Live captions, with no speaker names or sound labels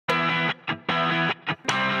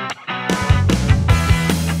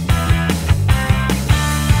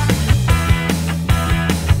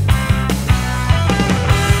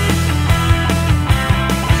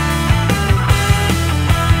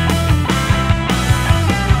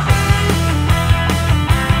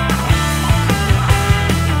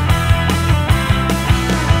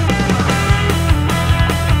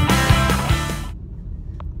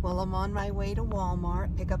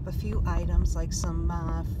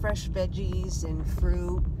fresh veggies and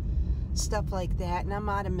fruit, stuff like that. And I'm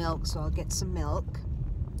out of milk, so I'll get some milk.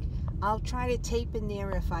 I'll try to tape in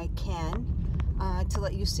there if I can to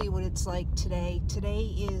let you see what it's like today.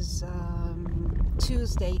 Today is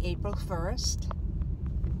Tuesday, April 1st.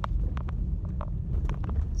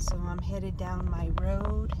 So I'm headed down my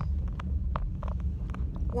road.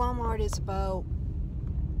 Walmart is about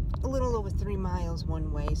a little over 3 miles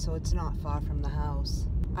one way, so it's not far from the house.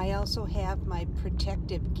 I also have my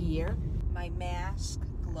protective gear, my mask,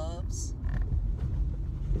 gloves.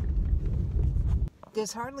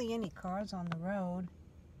 There's hardly any cars on the road.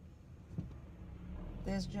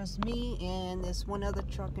 There's just me and there's one other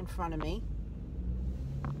truck in front of me.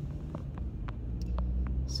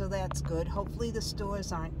 So that's good. Hopefully the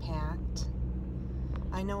stores aren't packed.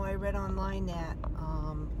 I know I read online that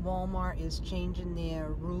Walmart is changing their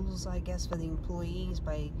rules, I guess, for the employees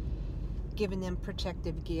by giving them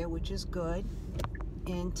protective gear, which is good,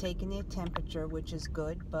 and taking their temperature, which is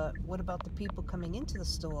good. But what about the people coming into the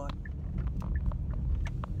store?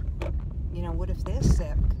 You know, what if they're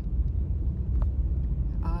sick?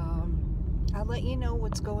 I'll let you know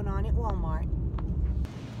what's going on at Walmart.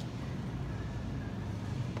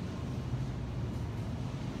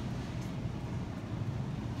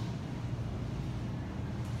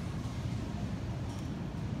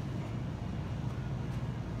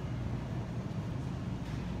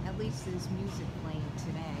 At least there's music playing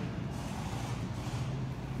today.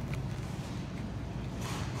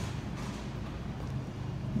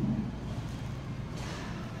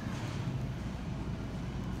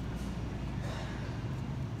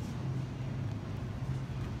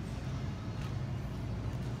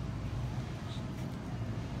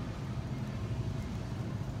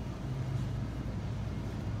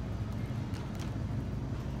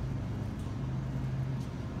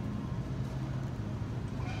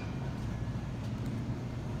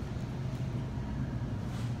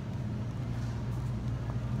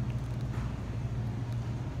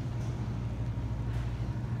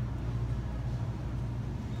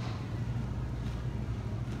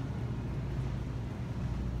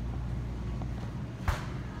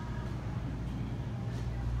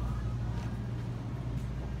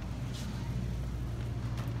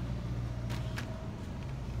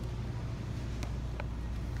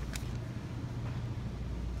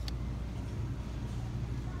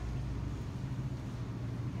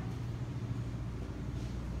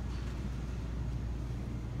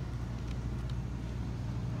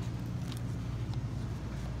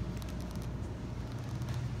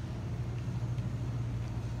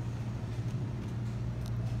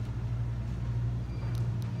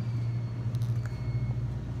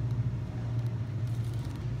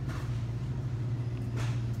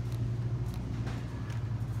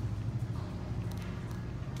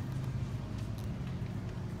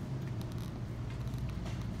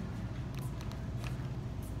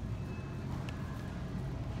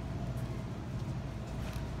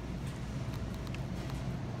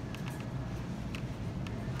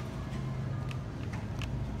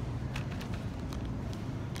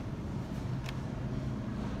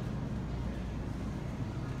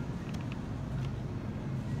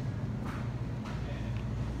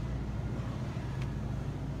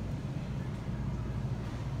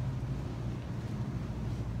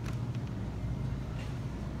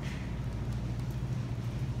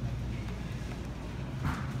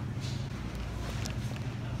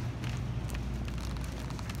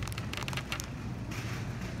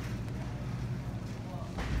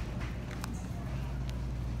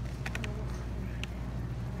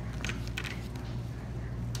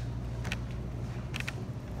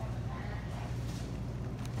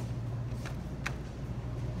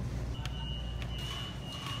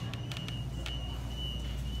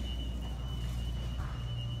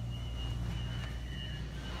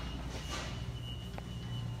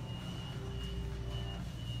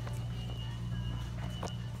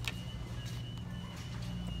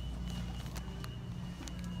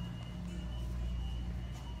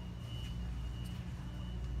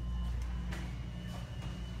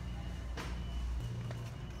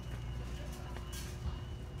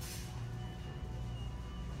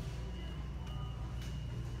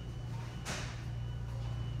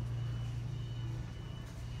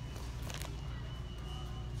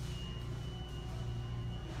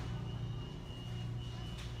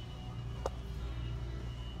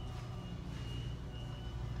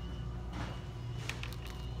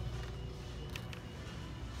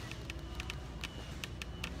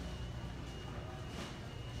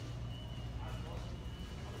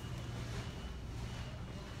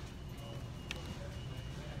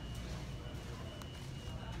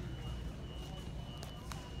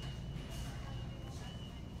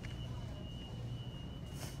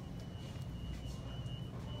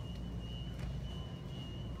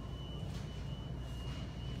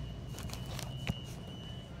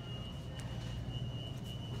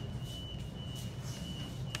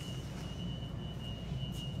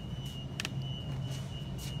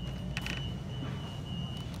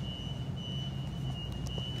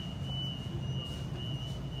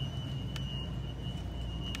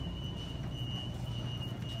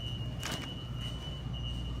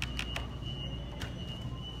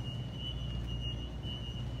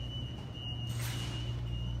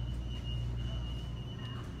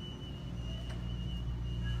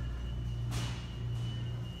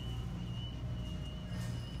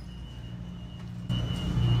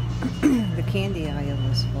 The candy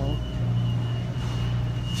aisle is full.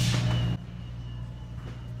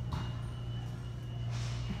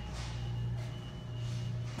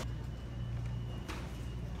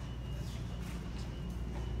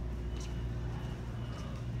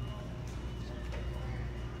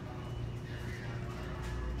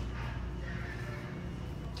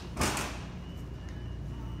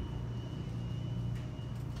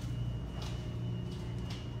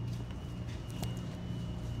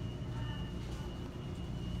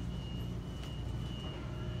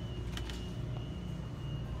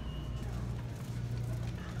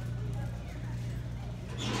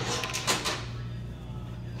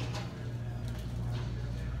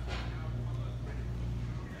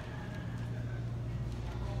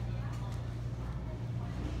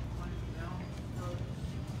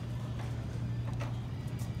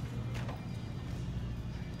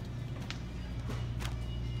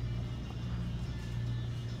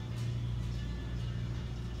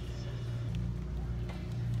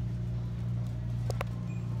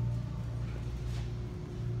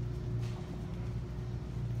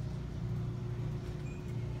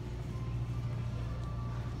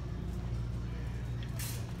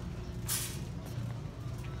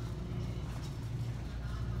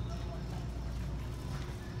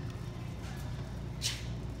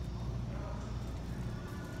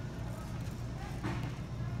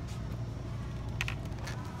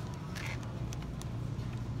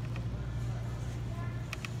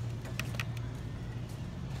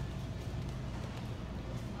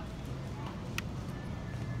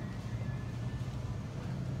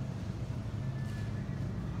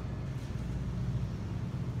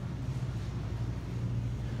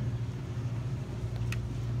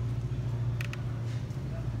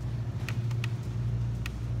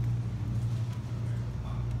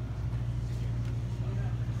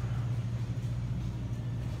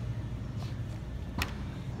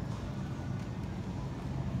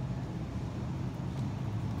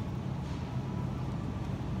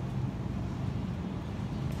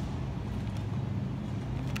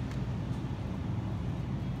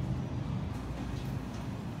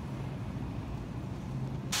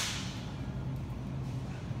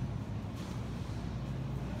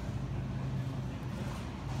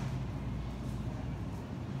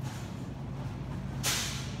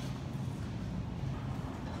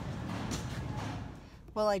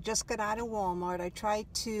 Well, I just got out of Walmart. I tried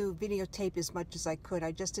to videotape as much as I could.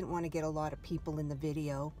 I just didn't want to get a lot of people in the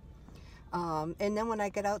video. And then when I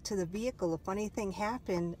got out to the vehicle, a funny thing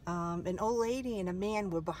happened. An old lady and a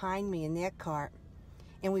man were behind me in their cart.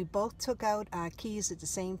 And we both took out our keys at the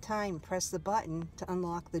same time, pressed the button to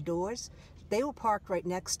unlock the doors. They were parked right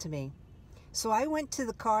next to me. So I went to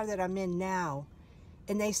the car that I'm in now,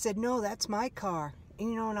 and they said, "No, that's my car."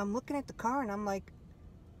 And, and I'm looking at the car and I'm like,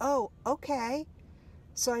 "Oh, okay."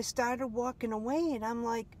 So I started walking away and I'm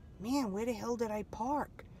like, man, where the hell did I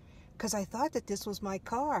park? Because I thought that this was my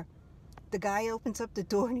car. The guy opens up the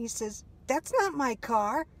door and he says, "That's not my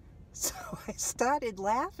car." So I started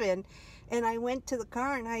laughing and I went to the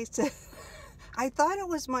car and I said, "I thought it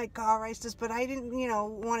was my car." I says, "But I didn't,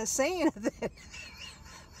 want to say anything."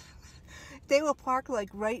 They were parked like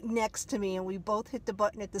right next to me and we both hit the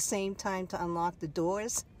button at the same time to unlock the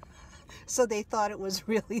doors. So they thought it was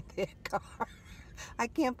really their car. I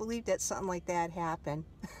can't believe that something like that happened.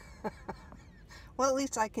 Well, at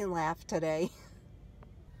least I can laugh today.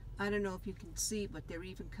 I don't know if you can see, but they're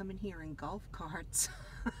even coming here in golf carts.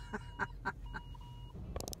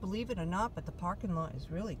 Believe it or not, but the parking lot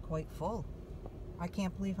is really quite full. I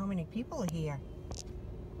can't believe how many people are here.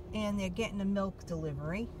 And they're getting a milk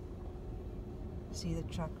delivery. See the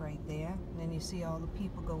truck right there? And then you see all the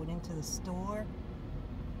people going into the store.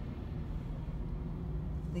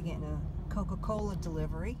 They're getting a Coca-Cola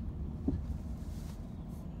delivery.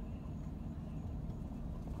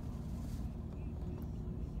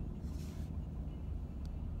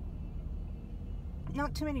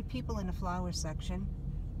 Not too many people in the flower section.